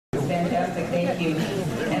Fantastic, thank you.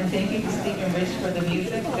 And thank you to Steve and Rich for the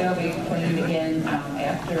music. They'll be playing again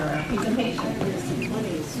after our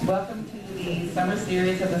presentation. Welcome to the summer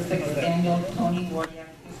series of the 6th Annual Tony Wardiak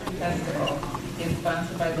History Festival. It's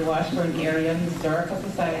sponsored by the Washburn Area Historical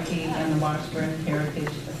Society and the Washburn Heritage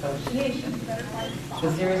Association.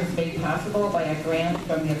 The series is made possible by a grant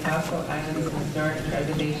from the Apostle Islands Historic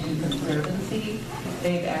Preservation Conservancy.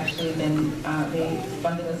 They've actually been, they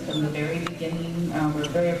funded us from the very beginning. We're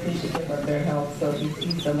very appreciative of their help, so if you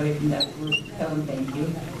see somebody from that group, tell them thank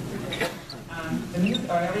you. The music,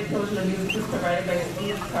 I already told you, the music is provided by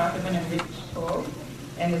Steve Kaufman and Rich Cole,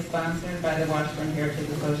 and is sponsored by the Washburn Heritage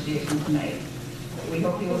Association tonight. We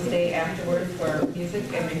hope you will stay afterwards for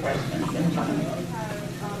music and refreshments and fun.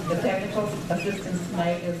 The technical assistance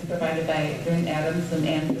tonight is provided by Bryn Adams and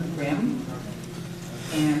Andrew Grimm.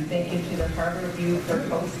 And thank you to the Harbor Review for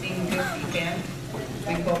hosting this event.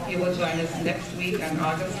 We hope you will join us next week on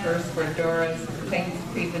August 1st for Dora's thanks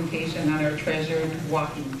presentation on our treasured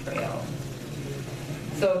walking trail.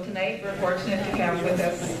 So tonight we're fortunate to have with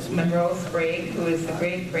us Monroe Sprague, who is the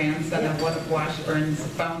great-grandson of one of Washburn's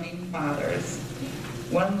founding fathers.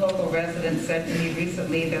 One local resident said to me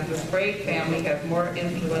recently that the Sprague family had more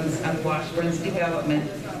influence on Washburn's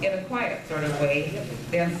development in a quiet sort of way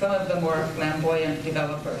than some of the more flamboyant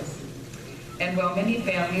developers. And while many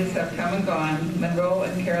families have come and gone, Monroe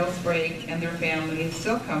and Carol Sprague and their families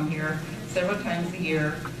still come here several times a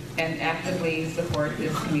year and actively support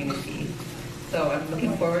this community. So I'm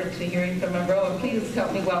looking forward to hearing from Monroe, and please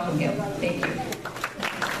help me welcome him. Thank you.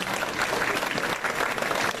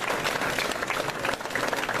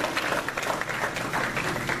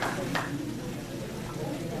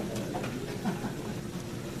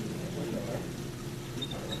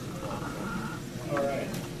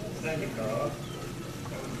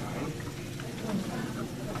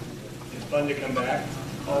 Fun to come back.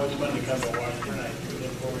 Always fun to come to Washburn. We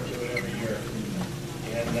look forward to it every year.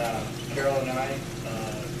 And Carol and I,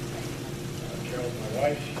 Carol's my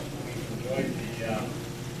wife, we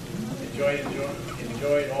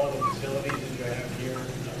enjoyed all the facilities that you have here,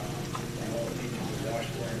 all the beaches of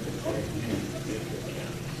Washburn and Midfield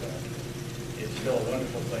County. So it's still a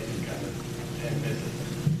wonderful place to come and visit.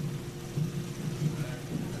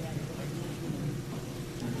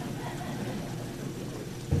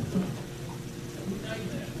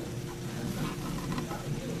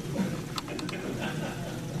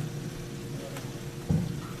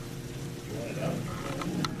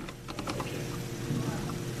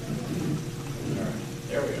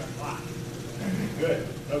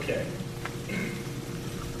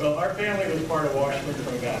 Part of Washburn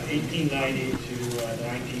from about 1890 to the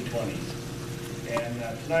 1920s. And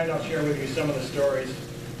tonight I'll share with you some of the stories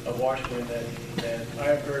of Washburn that I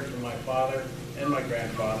have heard from my father and my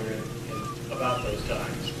grandfather about those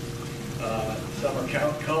times. Some are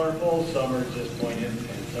colorful, some are just poignant,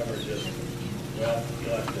 and some are just, well,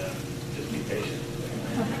 you'll have to just be patient.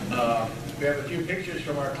 We have a few pictures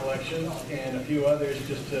from our collection and a few others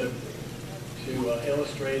just to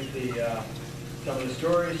illustrate some of the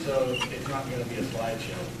stories, so it's not going to be a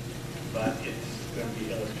slideshow, but it's going to be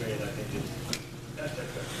illustrated, I think, as best I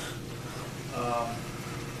could.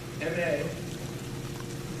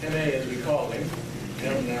 M.A., as we called him,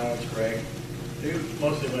 now it's Greg, who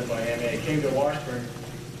mostly went by M.A., came to Washburn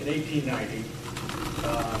in 1890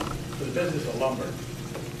 for the business of lumber.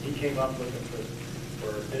 He came up looking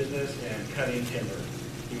for business and cutting timber.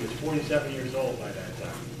 He was 47 years old by that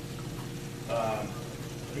time.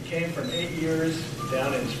 He came from 8 years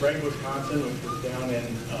down in Sprague, Wisconsin, which was down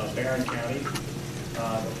in Barron County.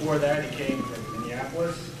 Before that, he came from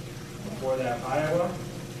Minneapolis. Before that, Iowa.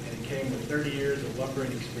 And he came with 30 years of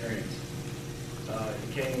lumbering experience.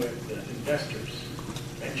 He came with investors,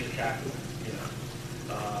 venture capital,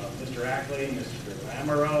 Mr. Ackley, Mr.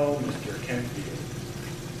 Lamoureux, Mr. Kempfield.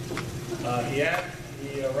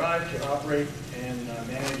 He arrived to operate and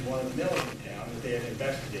manage one of the mills in town that they had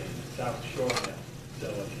invested in, the South Shore Mill. So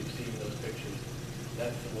if you've seen those pictures,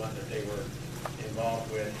 that's the one that they were involved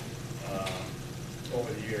with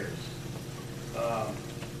over the years.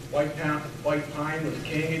 White pine was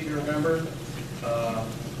king, if you remember,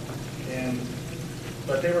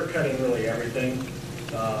 but they were cutting really everything.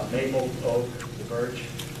 Maple, oak, the birch.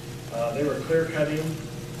 They were clear cutting,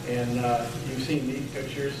 and you've seen these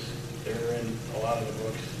pictures. They're in a lot of the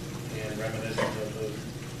books and reminiscent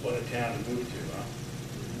of what a town to move to.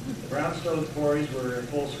 The brownstone quarries were in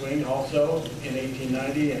full swing also in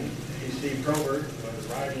 1890, and A.C. Probert was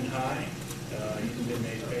riding high. He's been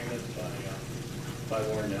made famous by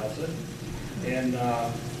Warren Nelson. And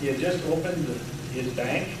he had just opened his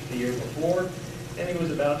bank the year before, and he was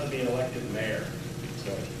about to be elected mayor.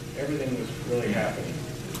 So everything was really happening.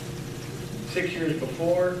 6 years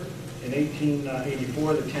before, in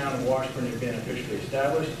 1884, the town of Washburn had been officially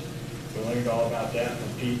established. We learned all about that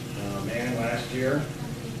from Pete Mann last year.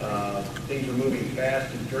 Things were moving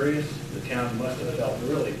fast and furious. The town must have felt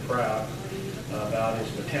really proud about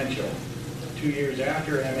its potential. 2 years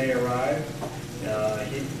after MA arrived,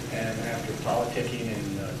 and after politicking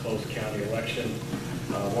in a close county election,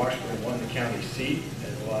 Washburn won the county seat.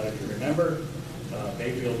 As a lot of you remember,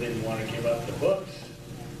 Bayfield didn't want to give up the books,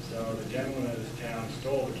 so the gentleman of this town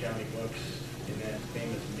stole the county books in that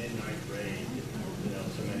famous midnight raid,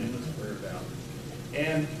 so many of us heard about.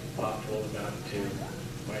 And Bob told about it too.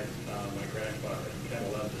 My grandfather, he kind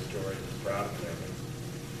of loved the story, was proud of it.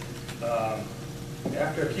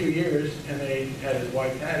 After a few years, M.A. had his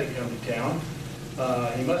wife Hattie come to town.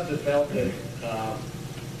 He must have felt that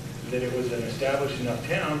it was an established enough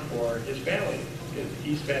town for his family, because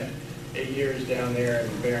he spent 8 years down there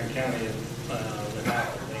in Barron County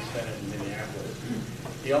without, and they spent it in Minneapolis.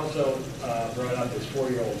 He also brought up his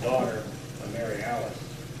 4-year-old daughter, Mary Alice.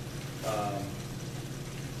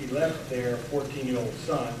 He left their 14-year-old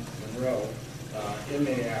son, Monroe, in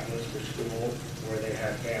Minneapolis for school where they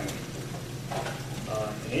had family.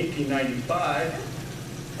 In 1895,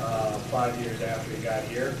 5 years after he got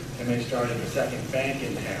here, M.A. started the second bank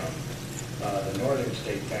in town, the Northern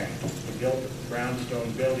State Bank. He built a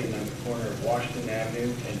brownstone building on the corner of Washington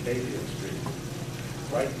Avenue and Bayfield Street,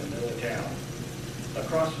 right in the middle of town,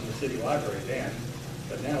 across from the city library then,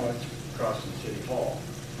 but now it's across from City Hall.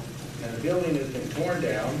 And the building has been torn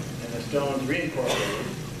down and the stones reincorporated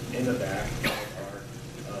in the back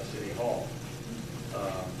of our City Hall.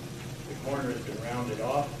 The corner has been rounded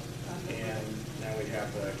off, and now we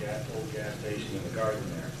have the old gas station in the garden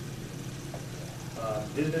there.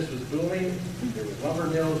 Business was booming. There was lumber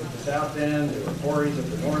mills at the south end. There were quarries at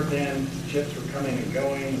the north end. Ships were coming and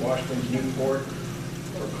going. Washburn's new port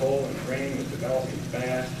for coal and grain was developing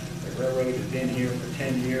fast. The railroad had been here for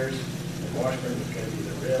 10 years, and Washburn was going to be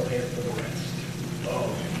the railhead for the West.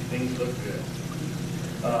 Oh, things looked good.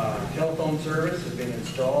 Telephone service had been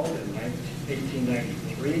installed in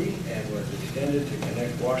 1893 and was extended to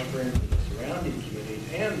connect Washburn to the surrounding communities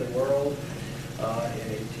and the world in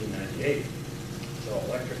 1898. So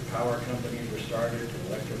electric power companies were started to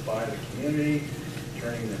electrify the community,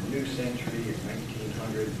 turning the new century in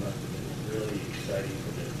 1900 must have been really exciting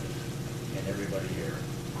for business and everybody here.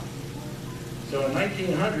 So in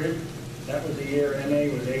 1900, that was the year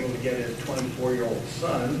M.A. was able to get his 24-year-old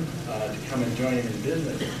son to come and join him in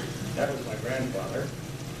business. That was my grandfather,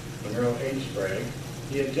 Monroe H. Sprague.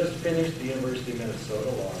 He had just finished the University of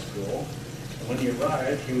Minnesota Law School, and when he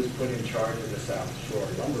arrived, he was put in charge of the South Shore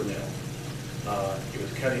lumber mill. He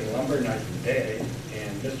was cutting lumber night and day,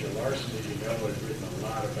 and Mr. Larson, as you know, has written a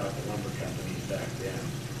lot about the lumber companies back then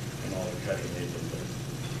and all the cutting they did,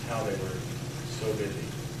 how they were so busy.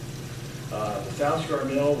 The South Shore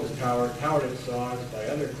mill was powered at saws by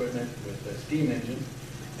other equipment with a steam engine,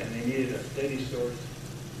 and they needed a steady source.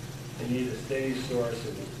 Of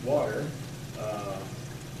water,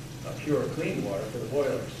 pure, clean water for the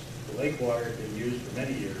boilers. The lake water had been used for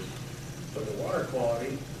many years, but the water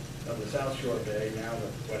quality of the South Shore Bay, now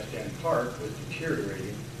the West End Park, was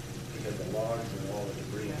deteriorating because of logs and all the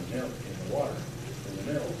debris in the water from the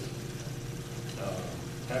mills.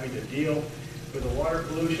 Having to deal with the water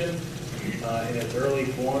pollution in its early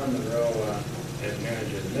form, Monroe, as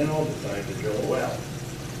manager of the mill, decided to drill a well.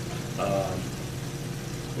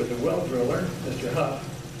 With the well driller, Mr. Huff,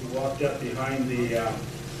 he walked up behind the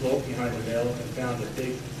slope behind the mill and found a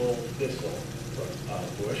big bull thistle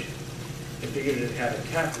bush. He figured it had a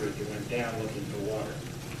taproot that went down looking for water.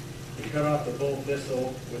 He cut off the bull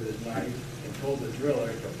thistle with his knife and told the driller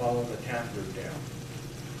to follow the taproot down.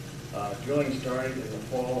 Drilling started in the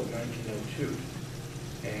fall of 1902,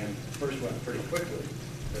 and first went pretty quickly,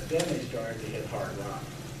 but then they started to hit hard rock.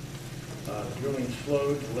 The drilling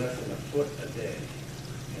slowed to less than a foot a day,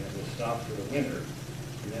 and it was stopped for the winter,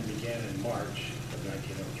 and then began in March of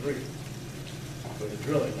 1903. With the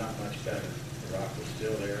drilling, not much better. The rock was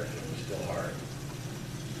still there, and it was still hard.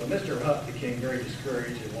 So Mr. Huff became very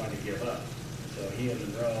discouraged and wanted to give up. So he and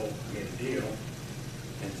Monroe made a deal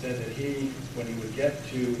and said that when he would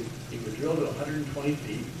drill to 120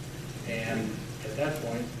 feet, and at that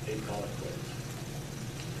point, they'd call it quits.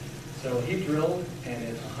 So he drilled, and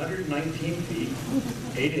it's 119 feet,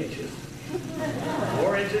 8 inches,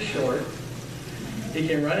 4 inches short. He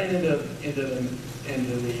came running into the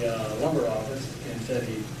lumber office and said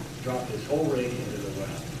he dropped his whole rig into the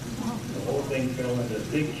well. The whole thing fell into a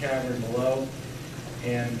big cavern below,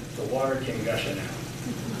 and the water came gushing out.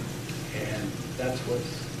 And that's what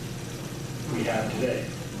we have today.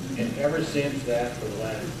 And ever since that, for the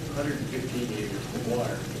last 115 years, the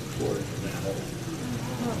water was poured from that hole.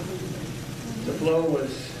 The flow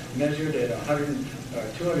was measured at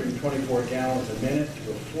 224 gallons a minute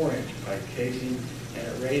through a 4-inch pipe casing, and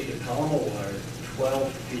it raised a column of water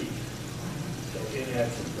 12 feet. So it had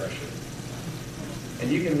some pressure.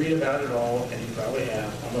 And you can read about it all, and you probably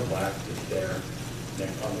have on the plaque that's there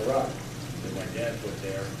on the rock that my dad put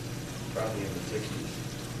there, probably in the 60s.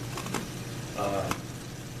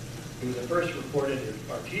 It was the first reported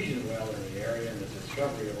artesian well in the area and the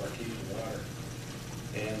discovery of artesian water.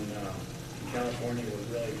 And in California,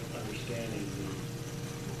 we're really understanding the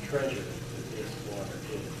treasure that this water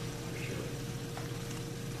is, for sure.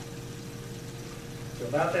 So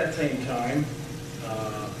about that same time,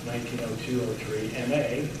 1902-03,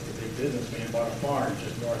 MA, the big businessman, bought a farm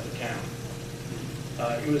just north of town.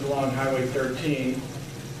 It was along Highway 13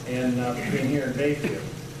 and between here and Bayfield.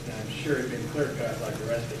 And I'm sure it had been clear cut like the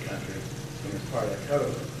rest of the country and was part of the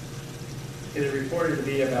cutover. It is reported to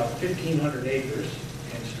be about 1,500 acres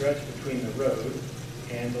and stretched between the road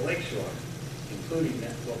and the lakeshore, including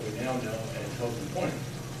what we now know as Hogan Point.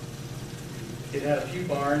 It had a few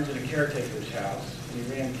barns and a caretaker's house, and he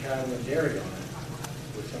ran cattle and dairy on it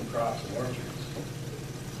with some crops and orchards.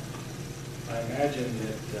 I imagine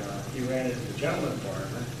that he ran it as a gentleman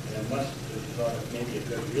farmer, and must have thought it maybe a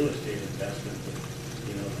good real estate investment with,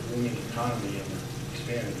 the booming economy and the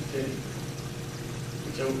expanding city.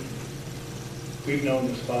 And so we've known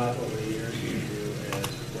the spot over the years we do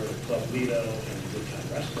as where the Club Lido and the Good Time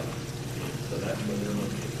Restaurant is, so that's where they're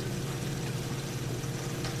located.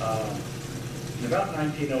 In about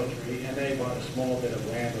 1903, MA bought a small bit of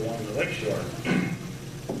land along the lakeshore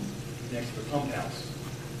next to the pump house.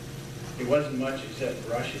 It wasn't much except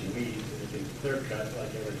brush and weeds. It had been clear cut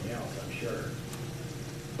like everything else, I'm sure.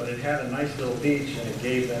 But it had a nice little beach, and it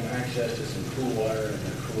gave them access to some cool water and a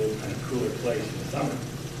kind of cooler place in the summer.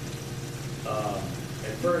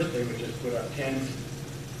 At first, they would just put up tents,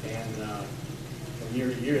 and from year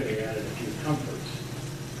to year, they added a few comforts.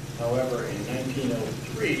 However, in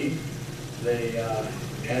 1903, they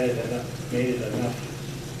made it a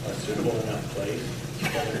suitable enough place for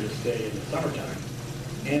them to stay in the summertime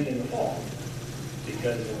and in the fall,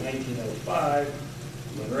 because in 1905,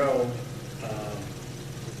 Monroe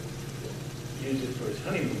used it for his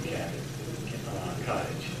honeymoon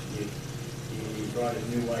cottage. He brought his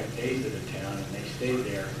new wife Daisy to town, and they stayed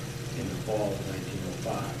there in the fall of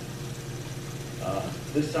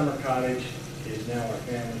 1905. This summer cottage is now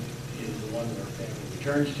is the one that our family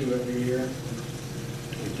returns to every year.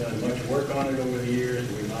 We've done much work on it over the years.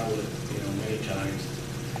 We modeled it, many times.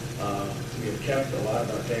 We have kept a lot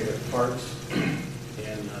of our favorite parts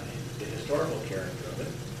and the historical character of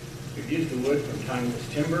it. We've used the wood from timeless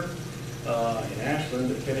timber in Ashland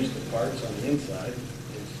to finish the parts on the inside.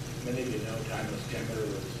 As many of you know, timeless timber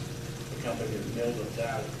was the company that milled us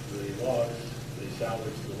out the logs. They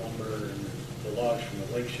salvaged the lumber and the logs from the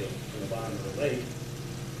lake shore, from the bottom of the lake,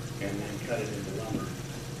 and then cut it into lumber.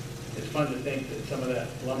 It's fun to think that some of that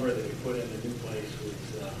lumber that we put in the new place was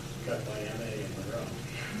cut by MA and Monroe.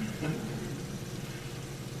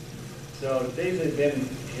 So Daisy had been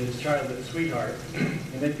his childhood sweetheart,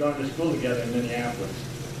 and they'd gone to school together in Minneapolis.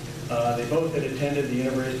 They both had attended the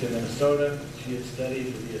University of Minnesota. She had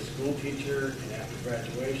studied to be a school teacher, and after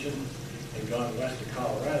graduation, had gone west to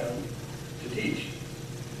Colorado to teach.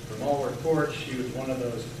 From all reports, she was one of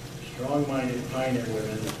those strong-minded pioneer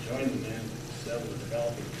women that joined the men to settle the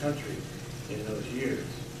developing country in those years.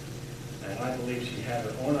 And I believe she had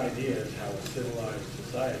her own ideas how a civilized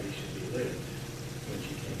society should be lived when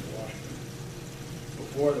she came to Washburn.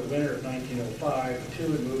 Before the winter of 1905, the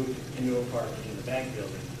two had moved into an apartment in the bank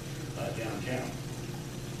building downtown.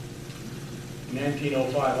 In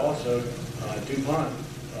 1905 also, DuPont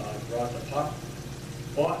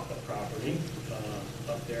bought the property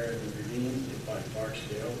up there in the ravine by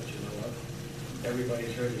Barksdale, which you know of.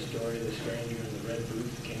 Everybody's heard the story of the stranger in the red boots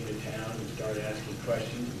that came to town and started asking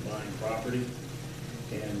questions and buying property.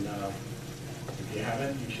 And if you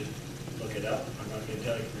haven't, you should look it up. I'm not going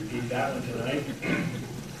to repeat that one tonight.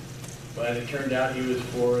 But it turned out he was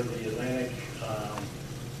for the Atlantic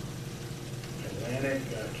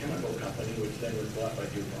Chemical Company, which then was bought by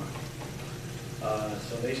DuPont.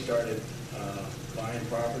 So they started buying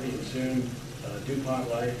property, and soon DuPont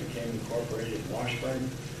Life became incorporated in Washburn.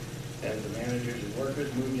 As the managers and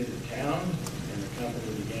workers moved into town, and the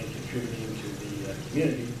company began contributing to the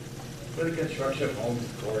community for the construction of homes,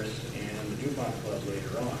 of course, and the DuPont Club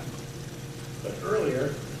later on. But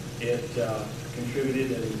earlier, it contributed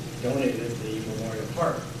and donated the Memorial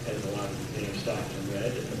Park, as a lot of you may have stopped and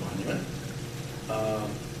read at the monument.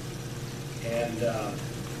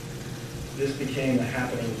 this became a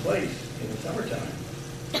happening place in the summertime.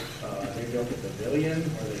 They built a pavilion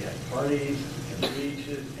where they had parties and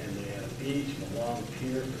beaches, and they had a beach and a long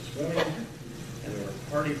pier for swimming, and there were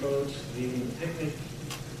party boats leaving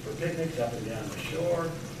for picnics up and down the shore,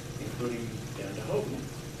 including down to Houghton.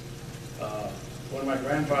 One of my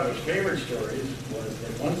grandfather's favorite stories was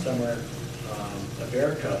that one summer a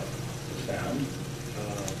bear cub was found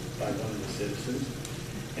by one of the citizens,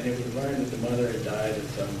 and it was learned that the mother had died of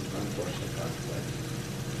some unfortunate consequence.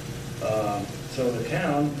 So the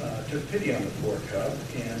town took pity on the poor cub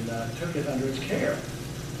and took it under its care.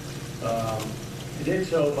 It did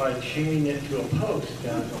so by chaining it to a post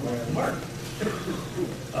down at the park.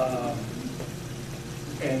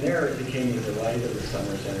 And there it became the delight of the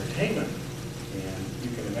summer's entertainment. And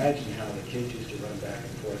you can imagine how the kids used to run back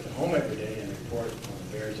and forth to home every day and report on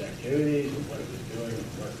the bear's activities and what it was doing and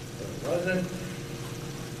what it wasn't.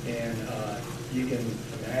 And you can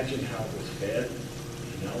imagine how it was fed,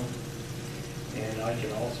 you know. And I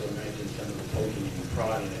can also imagine some of the poking and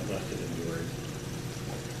prodding it must have endured.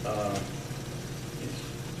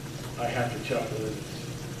 I have to chuckle. It's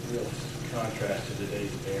a real contrast to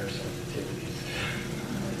today's bear sensitivities.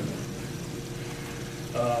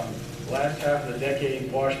 Last half of the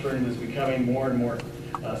decade, Washburn was becoming more and more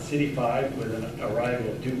cityfied with an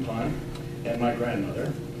arrival of DuPont and my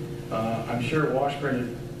grandmother. I'm sure Washburn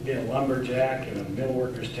had been a lumberjack and a mill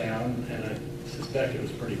workers town, and I suspect it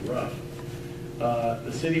was pretty rough.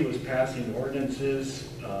 The city was passing ordinances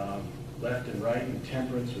left and right, and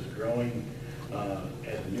temperance was growing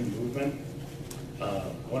as a new movement.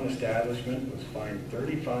 One establishment was fined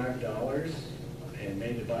 $35 and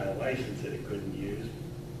made to buy a license that it couldn't use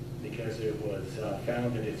because it was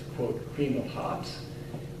found that it's, quote, cream of hops,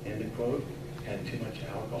 and the quote, had too much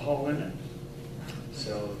alcohol in it.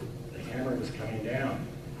 So the hammer was coming down.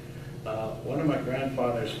 One of my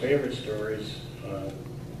grandfather's favorite stories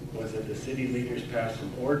was that the city leaders passed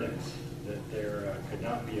an ordinance that there could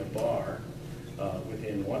not be a bar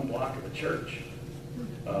within 1 block of a church.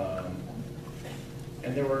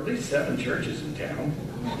 And there were at least 7 churches in town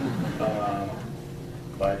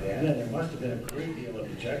by then, and there must have been a great deal of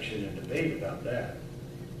objection and debate about that.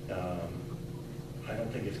 I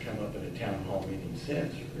don't think it's come up in a town hall meeting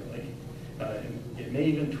since, really. It may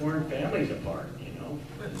even torn families apart, you know,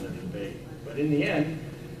 in the debate. But in the end,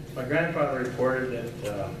 my grandfather reported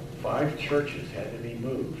that 5 churches had to be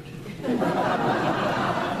moved.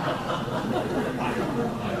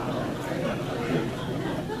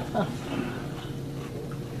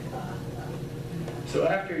 So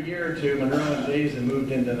after a year or two, Monroe and Daza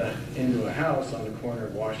moved into a house on the corner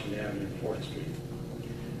of Washington Avenue and 4th Street.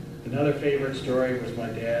 Another favorite story was my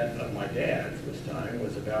dad's this time,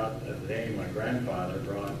 was about the day my grandfather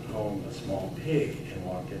brought home a small pig and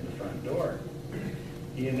walked in the front door.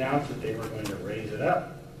 He announced that they were going to raise it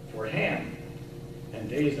up for ham, and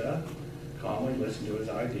Daza calmly listened to his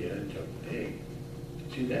idea and took the pig.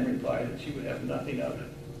 She then replied that she would have nothing of it,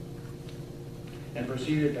 and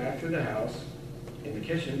proceeded back through the house. In the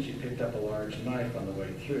kitchen, she picked up a large knife on the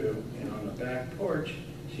way through, and on the back porch,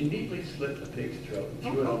 she neatly slit the pig's throat and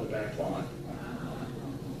threw it on the back lawn.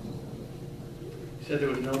 He said there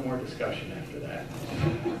was no more discussion after that.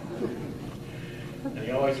 And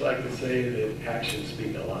he always liked to say that actions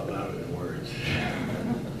speak a lot louder than words.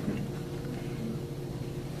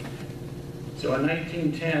 So in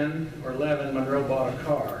 1910 or 11, Monroe bought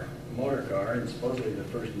a motor car, and supposedly the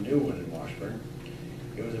first new one in Washburn.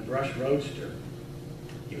 It was a brush roadster.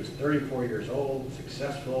 He was 34 years old,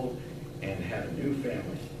 successful, and had a new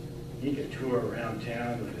family. He could tour around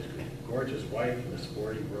town with his gorgeous wife in a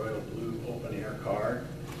sporty royal blue open-air car.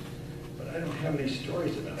 But I don't have any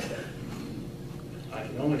stories about that. I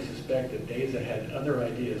can only suspect that Daza had other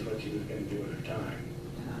ideas what she was going to do at her time.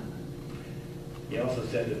 He also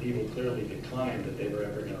said that people clearly declined that they were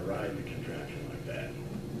ever going to ride in a contraption like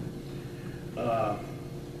that.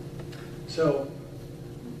 So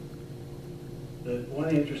the one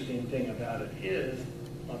interesting thing about it is,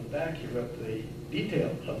 on the back he wrote the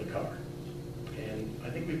detail of the car. And I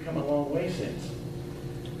think we've come a long way since.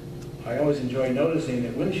 I always enjoy noticing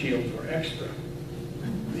that windshields were extra.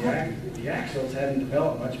 The axles hadn't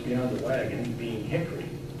developed much beyond the wagon, being hickory.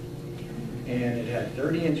 And it had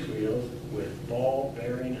 30-inch wheels with ball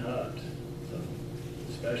bearing hubs, so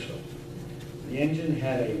special. The engine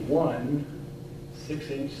had a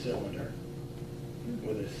 6-inch cylinder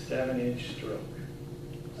with a 7-inch stroke.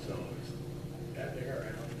 So it's that big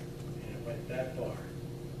around, and it went that far.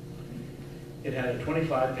 It had a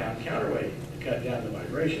 25-pound counterweight to cut down the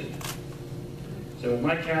vibration. So with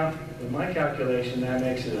my calculation, that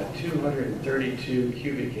makes it a 232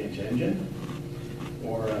 cubic inch engine,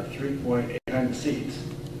 for 3,800 seats.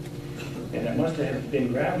 And it must have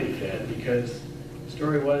been gravity fed because the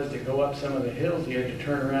story was to go up some of the hills, you had to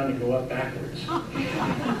turn around and go up backwards.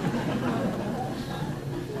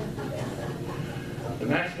 The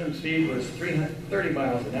maximum speed was 30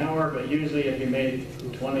 miles an hour, but usually if you made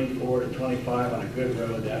 24 to 25 on a good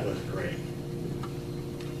road, that was great.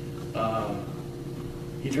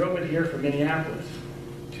 He drove it here from Minneapolis,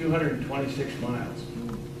 226 miles.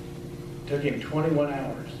 Took him 21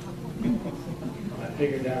 hours. I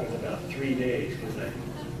figured that was about 3 days,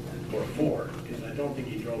 or 4, because I don't think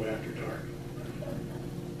he drove after dark.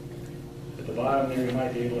 At the bottom there, you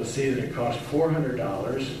might be able to see that it cost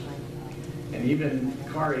 $400, and even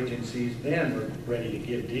car agencies then were ready to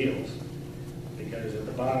give deals, because at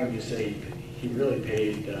the bottom you say he really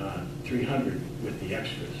paid $300 with the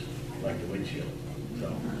extras, like the windshield.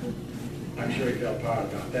 So I'm sure he felt proud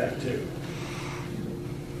about that too.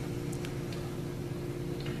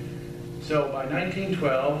 So by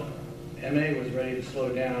 1912, M.A. was ready to slow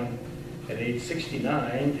down at age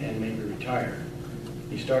 69 and maybe retire.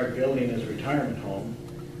 He started building his retirement home,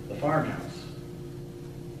 the farmhouse,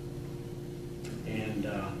 and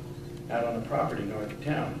out on the property north of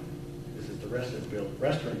town. This is the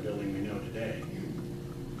restaurant building we know today.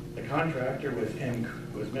 The contractor was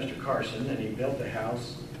Mr. Carson, and he built the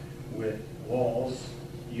house with walls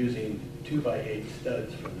using 2x8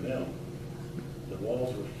 studs from the mill. The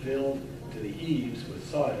walls were filled to the eaves with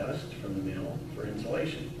sawdust from the mill for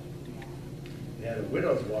insulation. They had a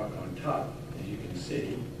widow's walk on top, as you can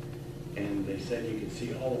see, and they said you could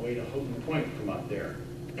see all the way to Houghton Point from up there.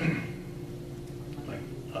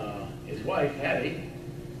 His wife, Hattie,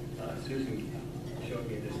 Susan showed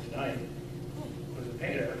me this tonight, was a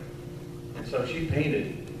painter, and so she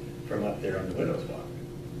painted from up there on the widow's walk.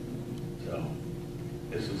 So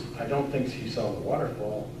this is, I don't think she saw the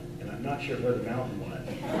waterfall, and I'm not sure where the mountain was.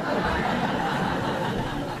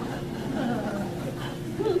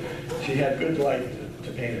 She had good light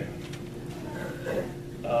to paint it.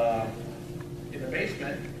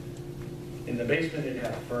 In the basement it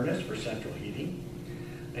had a furnace for central heating,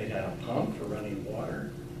 it had a pump for running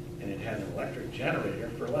water, and it had an electric generator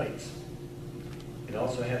for lights. It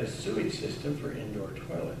also had a sewage system for indoor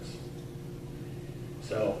toilets.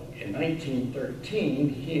 So in 1913,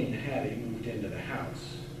 he and Hattie moved into the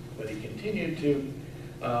house, but he continued to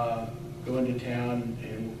go into town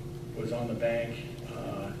and was on the bank.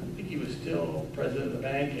 I think he was still president of the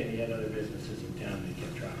bank, and he had other businesses in town that he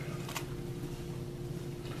kept track of.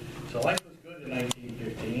 So life was good in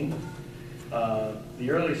 1915. The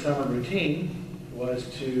early summer routine was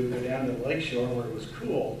to go down to the lakeshore where it was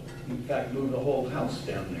cool. In fact, move the whole house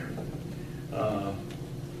down there.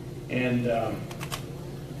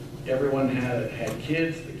 Everyone had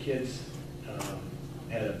kids. The kids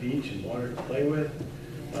had a beach and water to play with.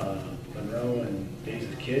 Monroe and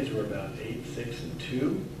Daisy's kids were about 8, 6, and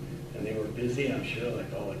 2, and they were busy, I'm sure,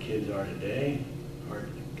 like all the kids are today.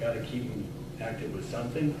 Got to keep them active with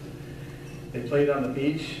something. They played on the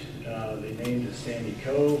beach. They named it Sandy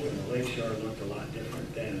Cove, and the lakeshore looked a lot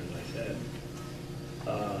different then, as I said.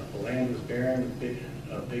 The land was barren with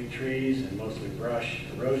big trees and mostly brush.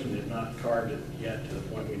 Erosion had not carved it yet to the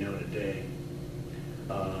point we know today.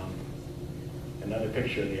 Another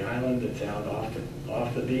picture of the island that's out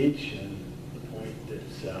off the beach, and the point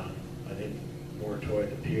that's, I think, more toward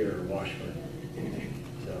the pier or Washburn.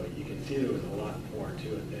 So you can see there was a lot more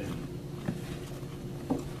to it then.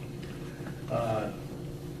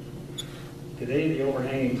 Today, the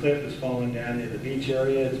overhanging cliff is falling down near the beach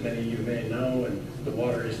area, as many of you may know, and the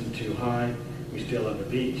water isn't too high. We still have a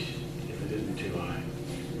beach if it isn't too high.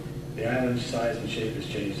 The island's size and shape has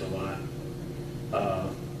changed a lot.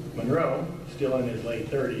 Monroe, still in his late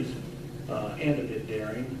 30s, and a bit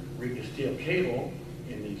daring, rigged a steel cable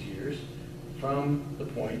in these years from the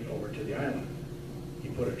point over to the island. He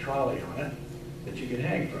put a trolley on it that you could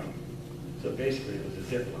hang from. So basically it was a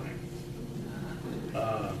zip line.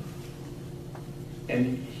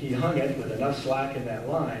 And he hung it with enough slack in that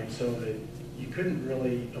line so that you couldn't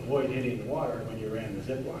really avoid hitting the water when you ran the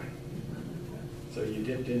zip line. So you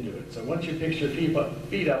dipped into it. So once you picked your feet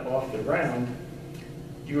up off the ground,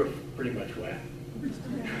 you were pretty much wet.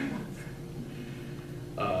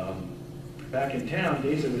 Back in town,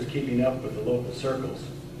 Daisy was keeping up with the local circles.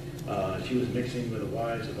 She was mixing with the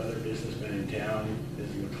wives of other businessmen in town,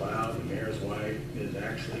 Mrs. McLeod, the mayor's wife, Ms.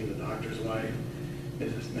 Axley, the doctor's wife,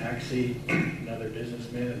 Mrs. Maxey, another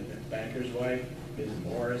businessman and banker's wife, Mrs.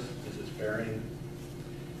 Morris, Mrs. Faring.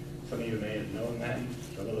 Some of you may have known them.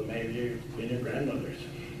 Some of them may have been your grandmothers.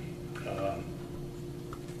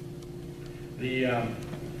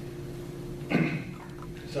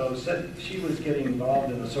 So said she was getting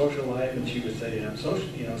involved in the social life, and she was setting up social,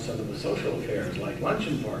 some of the social affairs like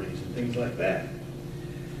luncheon parties and things like that.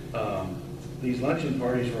 These luncheon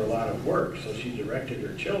parties were a lot of work, so she directed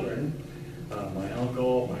her children, my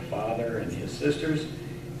uncle, my father, and his sisters,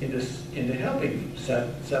 into helping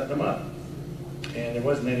set them up. And there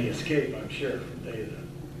wasn't any escape, I'm sure, from data.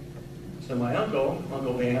 So my uncle,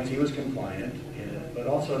 Uncle Vance, he was compliant, but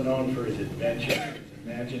also known for his adventure, his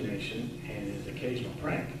imagination, and his occasional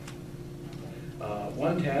prank.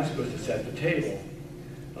 One task was to set the table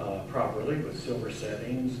properly with silver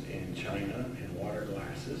settings and china and water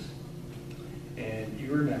glasses. And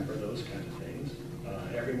you remember those kind of things.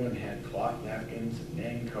 Everyone had cloth napkins, and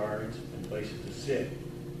name cards, and places to sit,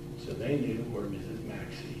 so they knew where Mrs.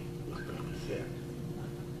 Maxey was going to sit.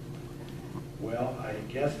 Well, I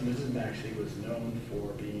guess Mrs. Maxey was known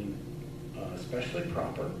for being especially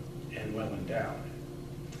proper and well endowed,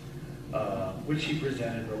 which she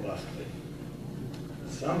presented robustly.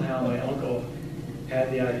 Somehow my uncle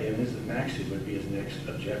had the idea Mrs. Maxey would be his next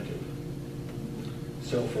objective.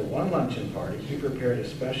 So for one luncheon party, he prepared a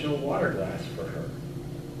special water glass for her.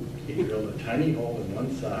 He drilled a tiny hole in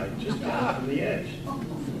one side, just down from the edge.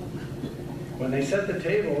 When they set the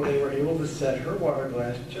table, they were able to set her water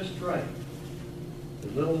glass just right. The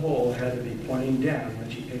little hole had to be pointing down when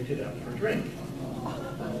she picked it up for drink.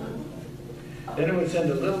 Then it would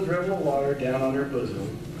send a little dribble of water down on her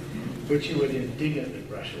bosom, which she would indignantly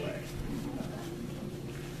brush away.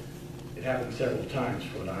 It happened several times,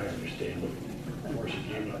 from what I understand, before she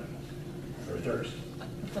gave up her thirst.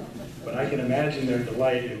 But I can imagine their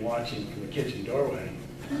delight in watching from the kitchen doorway,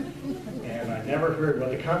 and I never heard what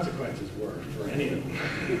the consequences were for any of them.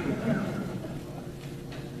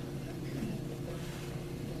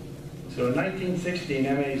 So in 1916,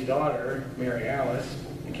 M.A.'s daughter, Mary Alice,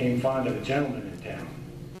 became fond of a gentleman in town,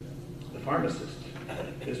 the pharmacist.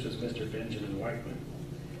 This was Mr. Benjamin Whiteman,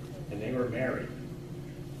 and they were married.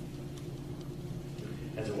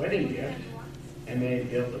 As a wedding gift, M.A.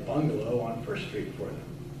 built a bungalow on First Street for them.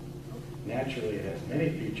 Naturally, it has many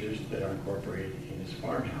features that are incorporated in his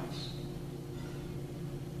farmhouse.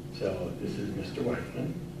 So this is Mr.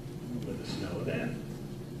 Whiteman with the snow then.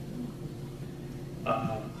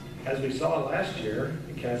 As we saw last year,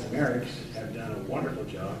 the Kaczmaryks have done a wonderful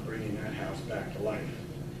job bringing that house back to life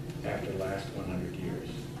after the last 100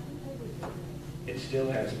 years. It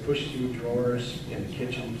still has push-through drawers in the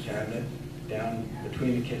kitchen cabinet down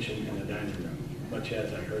between the kitchen and the dining room, much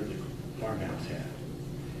as I heard the farmhouse had.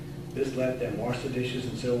 This let them wash the dishes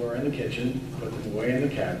and silverware in the kitchen, put them away in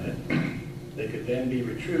the cabinet. They could then be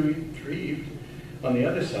retrieved on the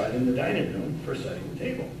other side in the dining room for setting the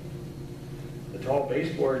table. The tall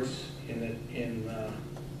baseboards in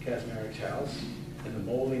Kaczmaryk's house and the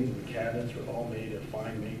moldings of the cabinets were all made of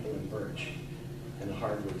fine maple and birch, and the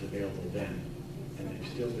hardwoods available then. And they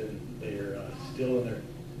are still in their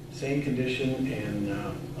same condition and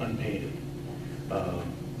unpainted.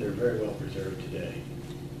 They're very well preserved today.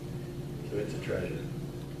 So it's a treasure.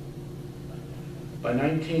 By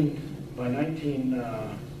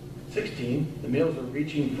 1916, the mills were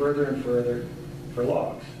reaching further and further for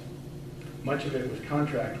logs. Much of it was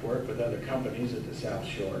contract work with other companies at the South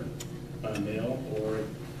Shore Mill or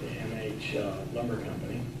the MH Lumber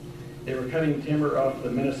Company. They were cutting timber off the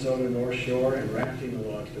Minnesota North Shore and rafting the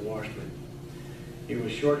logs to Washburn. It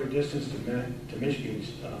was shorter distance to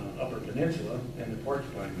Michigan's Upper Peninsula and the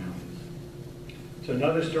Porcupine Mountains. So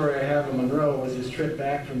another story I have of Monroe was his trip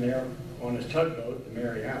back from there on his tugboat, the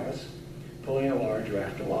Mary Alice, pulling a large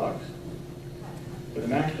raft of logs. With a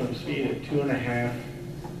maximum speed of 2.5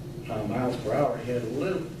 miles per hour, he had a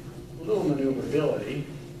little maneuverability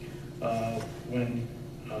when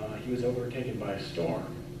he was overtaken by a storm.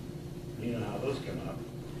 You know how those come up.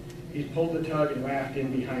 He pulled the tug and raft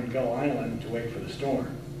in behind Gull Island to wait for the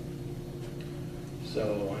storm.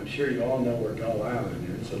 So I'm sure you all know where Gull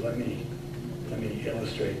Island is, so let me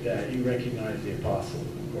illustrate that. You recognize the Apostle,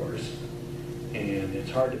 of course, and it's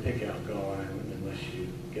hard to pick out Gull Island unless you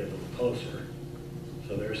get a little closer.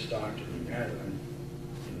 So there's Stockton and Madeline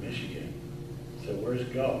in Michigan. So where's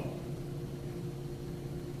Gull?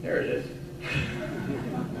 There it is.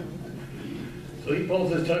 So he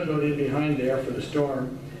pulls his tugboat in behind there for the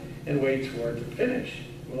storm and waits for it to finish.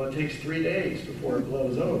 Well, it takes 3 days before it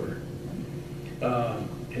blows over.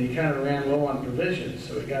 And he kind of ran low on provisions,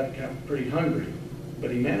 so he got pretty hungry.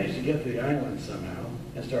 But he managed to get to the island somehow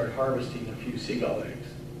and started harvesting a few seagull eggs.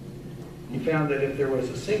 He found that if there was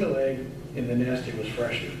a single egg in the nest, it was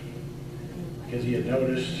fresher, because he had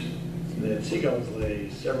noticed that seagulls lay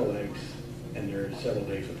several eggs and they're several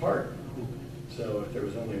days apart. So if there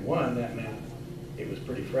was only one, that meant it was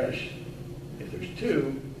pretty fresh If there's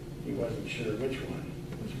two, he wasn't sure which one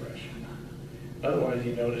was fresh. Otherwise,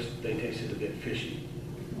 he noticed they tasted a bit fishy.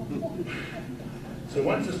 So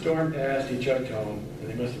once the storm passed, he chugged home, and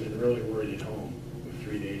they must have been really worried at home with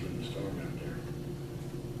 3 days in the storm out there.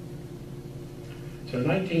 So in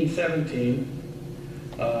 1917,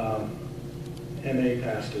 M.A.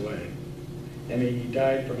 passed away. He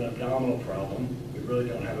died from an abdominal problem. We really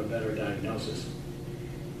don't have a better diagnosis.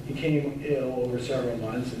 He came ill over several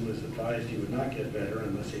months and was advised he would not get better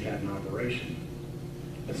unless he had an operation.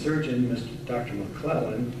 A surgeon, Dr.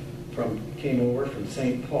 McClellan, came over from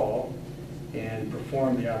St. Paul and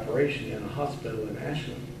performed the operation in a hospital in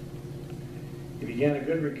Ashland. He began a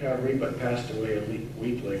good recovery but passed away a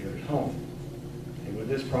week later at home. And with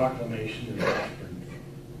this proclamation in the Washburn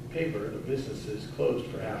paper, the businesses closed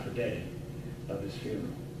for half a day of his funeral.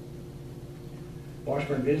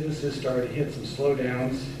 Washburn businesses started to hit some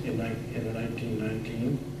slowdowns in the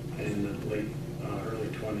 1919 and in the late early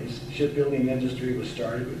 20s. Shipbuilding industry was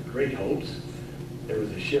started with great hopes. There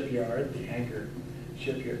was a shipyard. The Anchor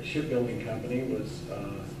Shipbuilding Company was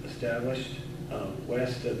established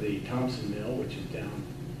west of the Thompson Mill, which is down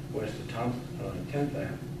west of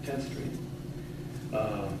 10th Street.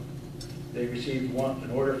 They received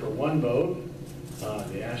an order for one boat,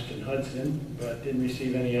 the Ashton Hudson, but didn't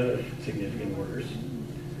receive any other significant orders.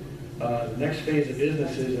 The next phase of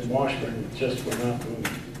businesses in Washburn just were not booming.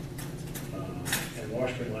 And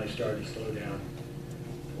Washburn life started to slow down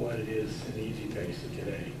to what it is in the easy pace of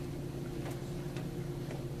today.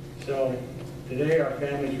 So today our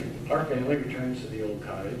family returns to the old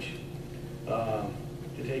cottage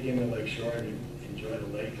to take in the lake shore and enjoy the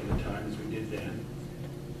lake and the times we did then.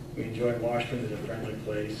 We enjoyed Washburn as a friendly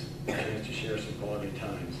place, a chance to share some quality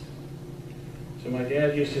times. So my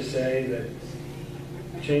dad used to say that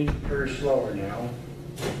change occurs slower now,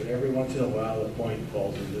 but every once in a while the point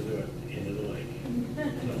falls into the lake.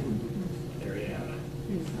 So there you have it.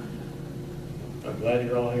 I'm glad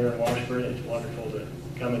you're all here in Washburn. It's wonderful to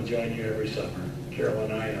come and join you every summer. Carol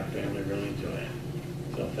and I and our family really enjoy it.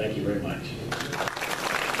 So thank you very much.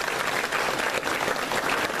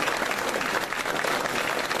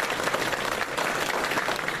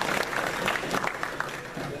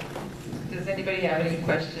 Does anybody have any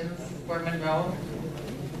questions for Monroe?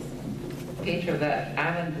 Picture of that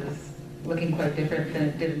island is looking quite different than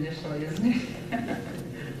it did initially, isn't it?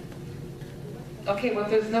 Okay, well,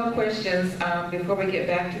 if there's no questions, before we get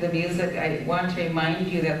back to the music, I want to remind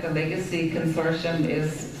you that the Legacy Consortium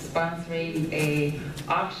is sponsoring a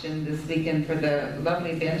auction this weekend for the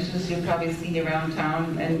lovely benches you've probably seen around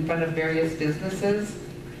town in front of various businesses.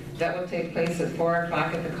 That will take place at 4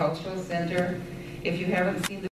 o'clock at the Cultural Center. If you haven't seen the